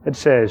 it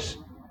says,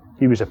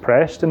 he was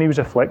oppressed and he was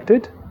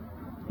afflicted,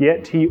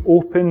 yet he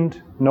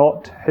opened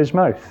not his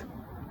mouth.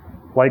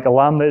 like a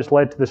lamb that is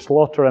led to the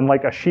slaughter, and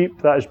like a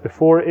sheep that is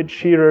before its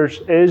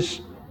shearers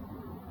is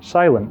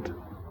silent.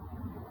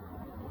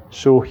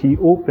 So he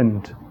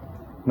opened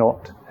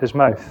not his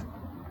mouth.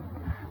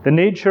 The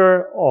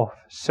nature of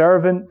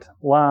servant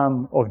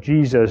lamb of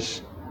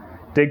Jesus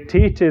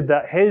dictated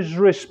that his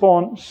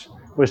response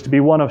was to be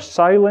one of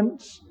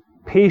silence,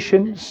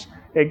 patience,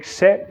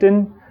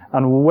 accepting,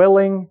 and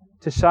willing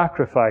to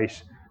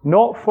sacrifice,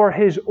 not for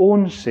his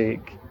own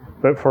sake,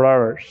 but for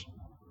ours.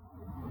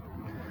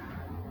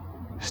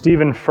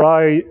 Stephen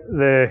Fry,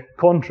 the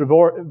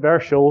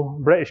controversial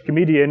British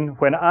comedian,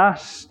 when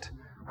asked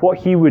what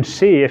he would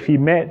say if he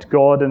met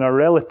God in a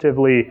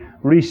relatively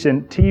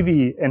recent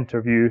TV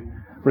interview,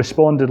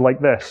 responded like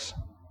this: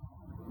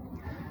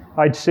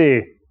 "I'd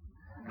say,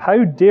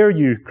 how dare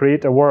you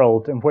create a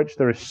world in which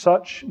there is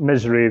such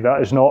misery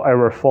that is not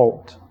our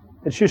fault?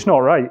 It's just not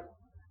right.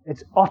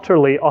 It's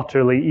utterly,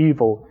 utterly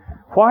evil.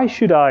 Why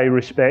should I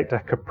respect a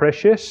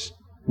capricious,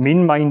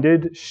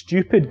 mean-minded,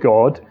 stupid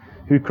God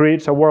who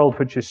creates a world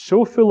which is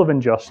so full of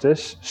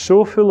injustice,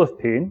 so full of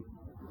pain,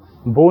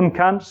 bone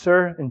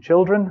cancer in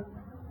children?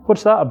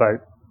 What's that about?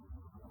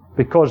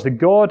 Because the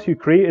God who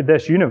created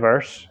this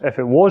universe, if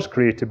it was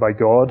created by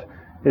God,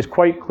 is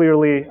quite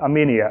clearly a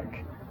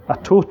maniac, a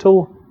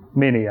total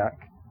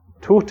maniac,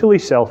 totally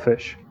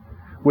selfish.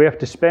 We have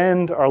to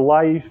spend our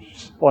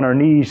lives on our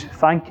knees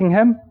thanking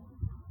him?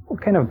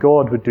 What kind of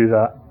God would do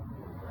that?"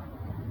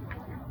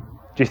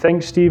 Do you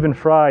think Stephen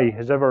Fry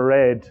has ever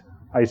read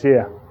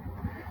Isaiah?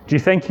 Do you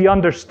think he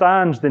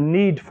understands the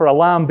need for a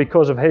lamb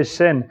because of his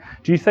sin?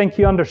 Do you think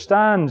he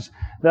understands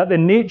that the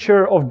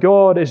nature of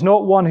God is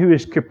not one who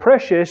is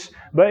capricious,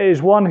 but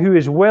is one who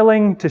is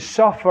willing to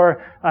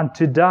suffer and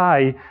to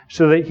die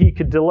so that he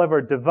could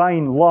deliver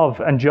divine love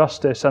and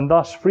justice and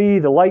thus free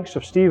the likes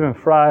of Stephen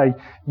Fry,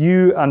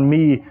 you and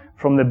me,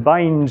 from the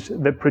binds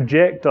that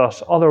project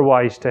us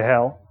otherwise to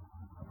hell?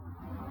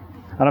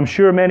 And I'm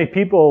sure many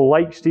people,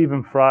 like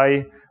Stephen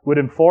Fry, would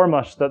inform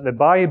us that the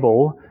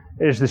Bible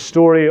is the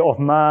story of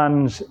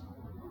man's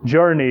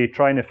journey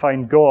trying to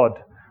find God,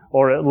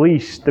 or at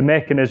least the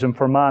mechanism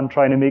for man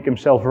trying to make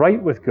himself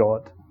right with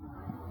God.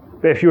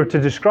 But if you were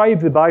to describe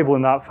the Bible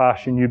in that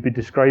fashion, you'd be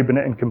describing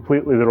it in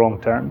completely the wrong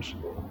terms.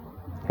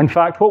 In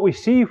fact, what we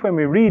see when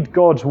we read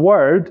God's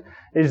Word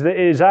is that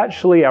it is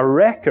actually a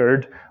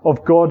record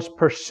of God's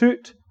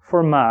pursuit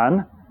for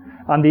man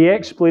and the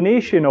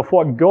explanation of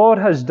what God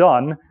has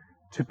done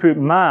to put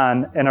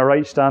man in a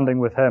right standing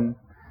with him.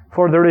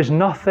 For there is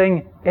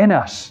nothing in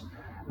us.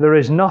 There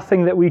is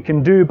nothing that we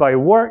can do by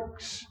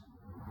works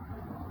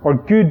or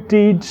good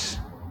deeds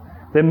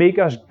that make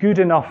us good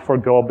enough for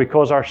God,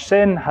 because our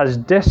sin has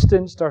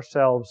distanced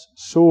ourselves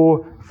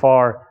so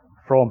far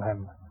from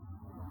him.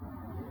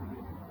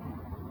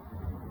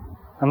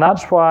 And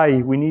that's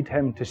why we need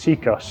him to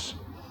seek us,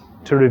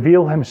 to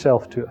reveal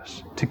himself to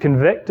us, to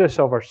convict us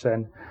of our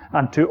sin,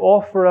 and to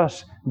offer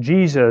us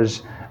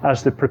Jesus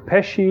as the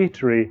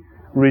propitiatory,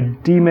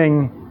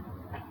 redeeming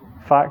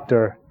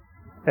factor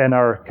in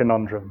our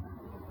conundrum.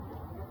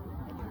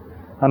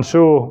 And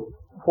so,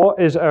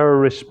 what is our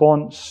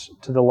response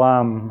to the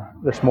Lamb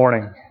this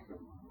morning?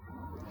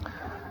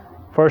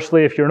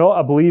 Firstly, if you're not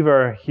a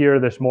believer here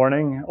this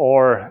morning,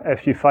 or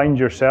if you find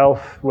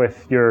yourself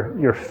with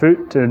your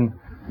foot in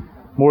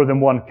more than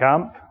one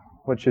camp,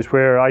 which is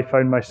where I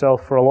found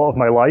myself for a lot of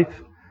my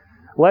life,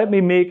 let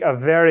me make a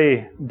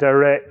very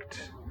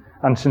direct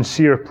and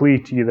sincere plea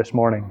to you this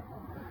morning.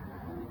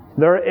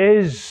 There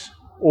is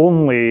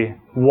only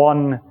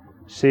one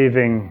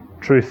saving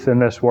truth in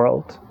this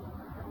world.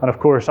 And of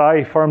course,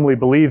 I firmly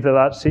believe that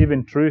that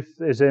saving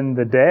truth is in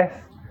the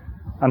death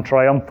and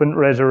triumphant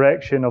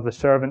resurrection of the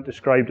servant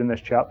described in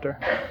this chapter.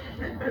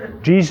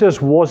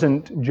 Jesus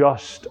wasn't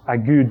just a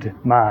good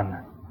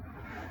man.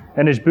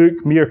 In his book,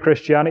 Mere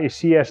Christianity,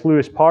 C.S.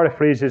 Lewis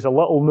paraphrases a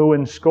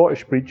little-known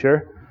Scottish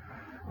preacher,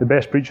 the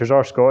best preachers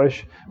are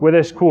Scottish, with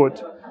this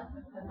quote: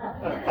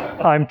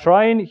 "I'm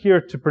trying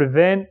here to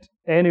prevent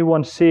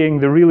anyone saying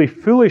the really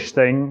foolish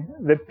thing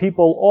that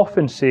people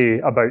often say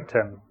about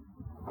him,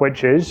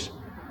 which is,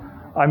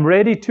 I'm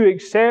ready to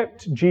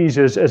accept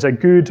Jesus as a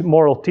good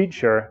moral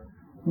teacher,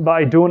 but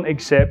I don't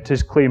accept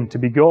his claim to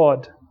be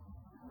God."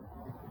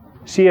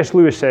 C.S.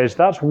 Lewis says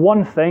that's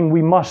one thing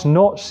we must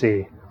not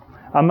say.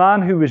 A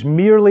man who was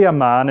merely a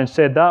man and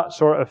said that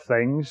sort of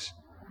things,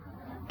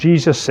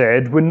 Jesus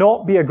said, would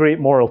not be a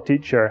great moral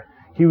teacher.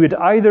 He would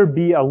either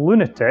be a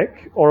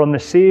lunatic or on the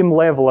same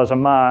level as a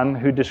man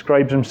who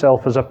describes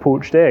himself as a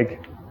poached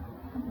egg,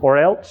 or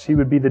else he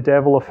would be the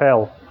devil of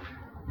hell.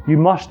 You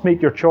must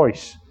make your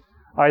choice.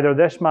 Either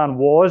this man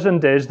was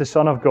and is the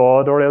Son of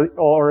God,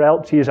 or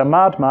else he is a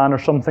madman or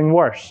something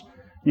worse.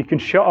 You can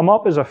shut him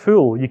up as a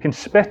fool, you can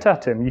spit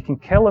at him, you can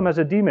kill him as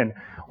a demon,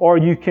 or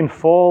you can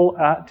fall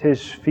at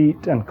his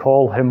feet and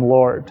call him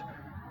Lord.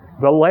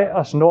 But let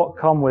us not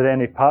come with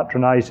any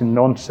patronizing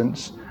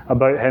nonsense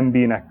about him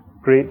being a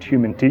great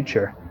human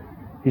teacher.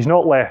 He's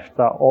not left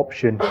that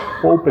option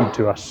open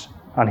to us,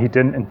 and he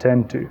didn't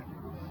intend to.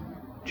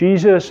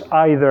 Jesus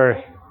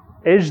either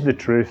is the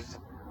truth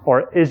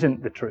or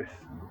isn't the truth.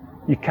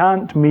 You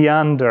can't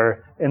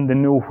meander in the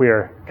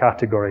nowhere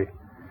category.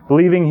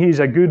 Believing he's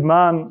a good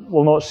man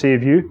will not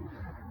save you.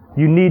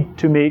 You need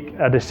to make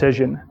a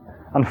decision.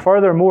 And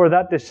furthermore,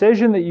 that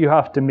decision that you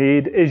have to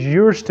make is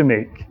yours to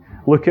make.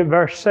 Look at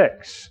verse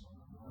 6.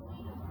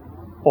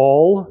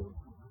 All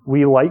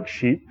we like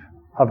sheep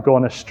have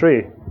gone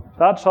astray.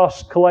 That's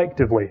us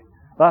collectively.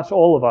 That's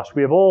all of us.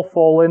 We have all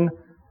fallen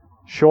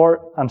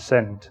short and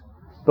sinned.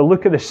 But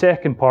look at the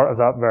second part of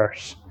that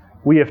verse.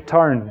 We have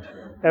turned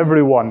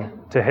everyone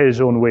to his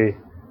own way.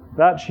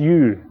 That's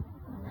you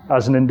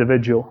as an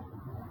individual.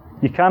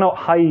 You cannot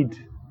hide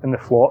in the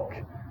flock.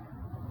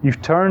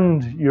 You've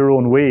turned your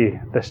own way,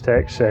 this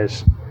text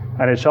says,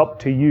 and it's up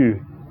to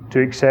you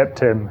to accept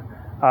him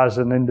as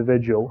an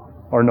individual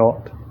or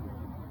not.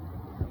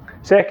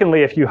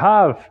 Secondly, if you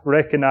have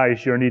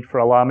recognized your need for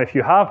a lamb, if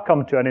you have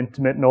come to an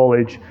intimate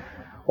knowledge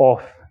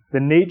of the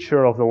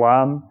nature of the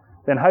lamb,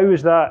 then how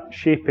is that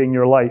shaping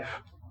your life?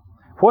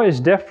 What is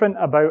different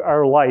about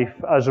our life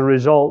as a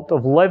result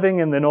of living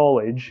in the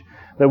knowledge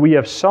that we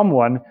have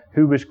someone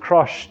who was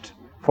crushed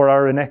for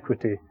our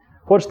iniquity?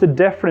 What's the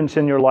difference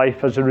in your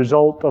life as a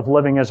result of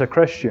living as a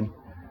Christian?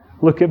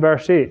 Look at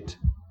verse 8.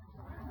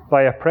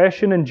 By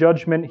oppression and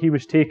judgment he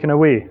was taken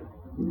away.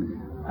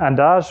 And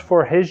as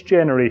for his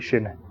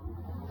generation,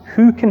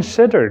 who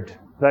considered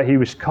that he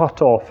was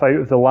cut off out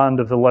of the land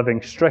of the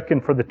living,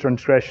 stricken for the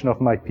transgression of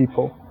my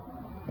people?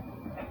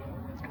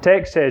 The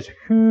text says,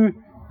 who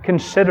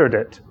considered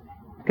it?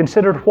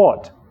 Considered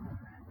what?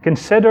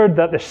 Considered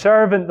that the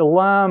servant, the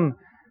lamb,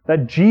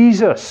 that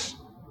Jesus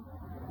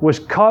was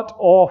cut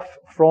off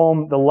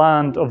from the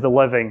land of the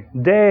living,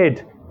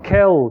 dead,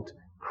 killed,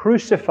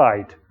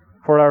 crucified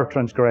for our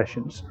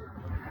transgressions.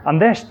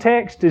 And this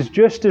text is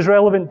just as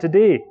relevant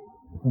today.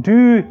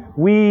 Do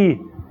we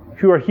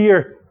who are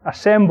here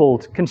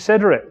assembled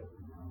consider it?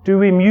 Do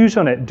we muse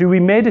on it? Do we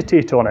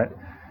meditate on it?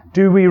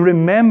 Do we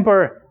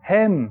remember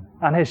him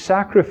and his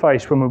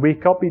sacrifice when we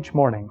wake up each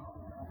morning?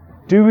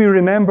 Do we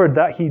remember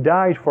that he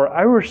died for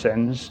our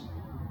sins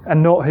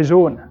and not his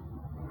own?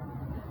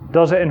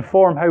 Does it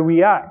inform how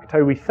we act,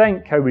 how we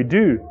think, how we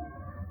do?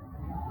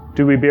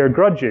 Do we bear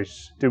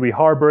grudges? Do we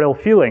harbour ill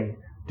feeling?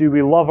 Do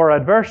we love our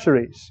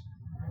adversaries?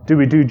 Do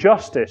we do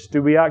justice?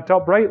 Do we act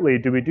uprightly?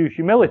 Do we do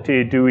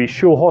humility? Do we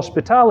show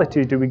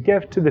hospitality? Do we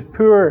give to the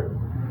poor?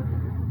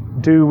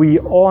 Do we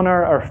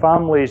honour our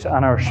families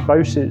and our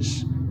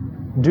spouses?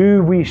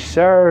 Do we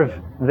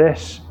serve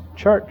this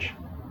church?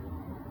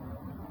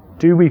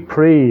 Do we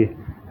pray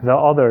that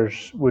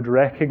others would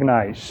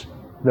recognise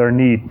their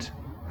need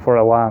for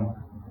a lamb?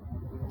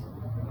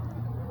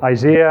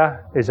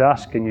 Isaiah is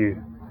asking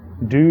you,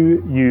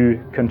 do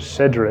you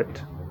consider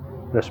it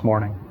this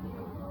morning?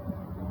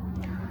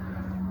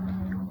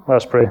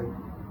 Let's pray.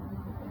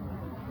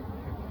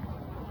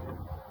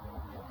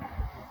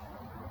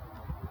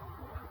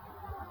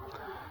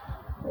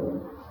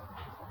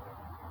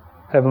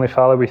 Heavenly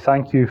Father, we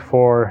thank you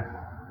for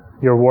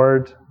your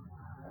word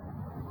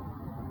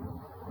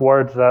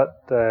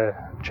that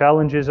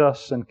challenges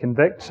us and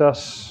convicts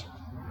us.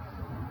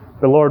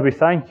 But Lord, we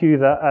thank you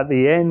that at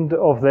the end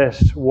of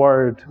this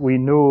word, we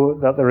know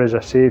that there is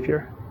a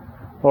Saviour.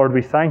 Lord,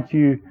 we thank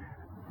you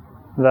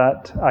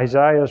that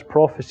Isaiah's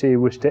prophecy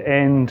was to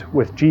end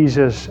with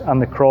Jesus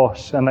and the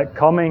cross, and that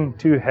coming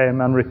to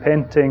him and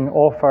repenting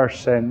of our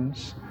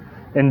sins,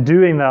 in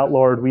doing that,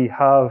 Lord, we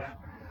have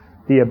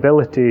the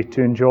ability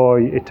to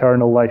enjoy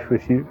eternal life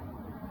with you.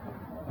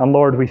 And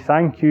Lord, we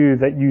thank you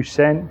that you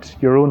sent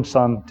your own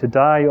Son to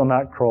die on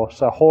that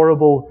cross, a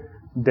horrible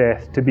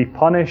death, to be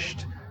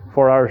punished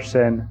for our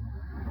sin,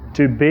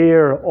 to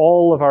bear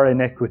all of our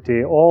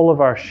iniquity, all of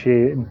our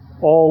shame,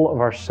 all of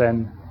our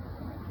sin.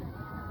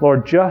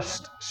 Lord,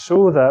 just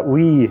so that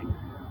we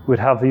would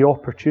have the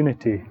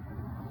opportunity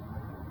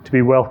to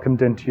be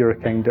welcomed into your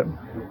kingdom.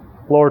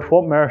 Lord,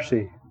 what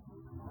mercy,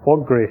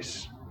 what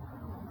grace.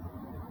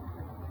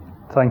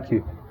 Thank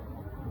you.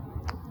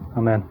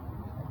 Amen.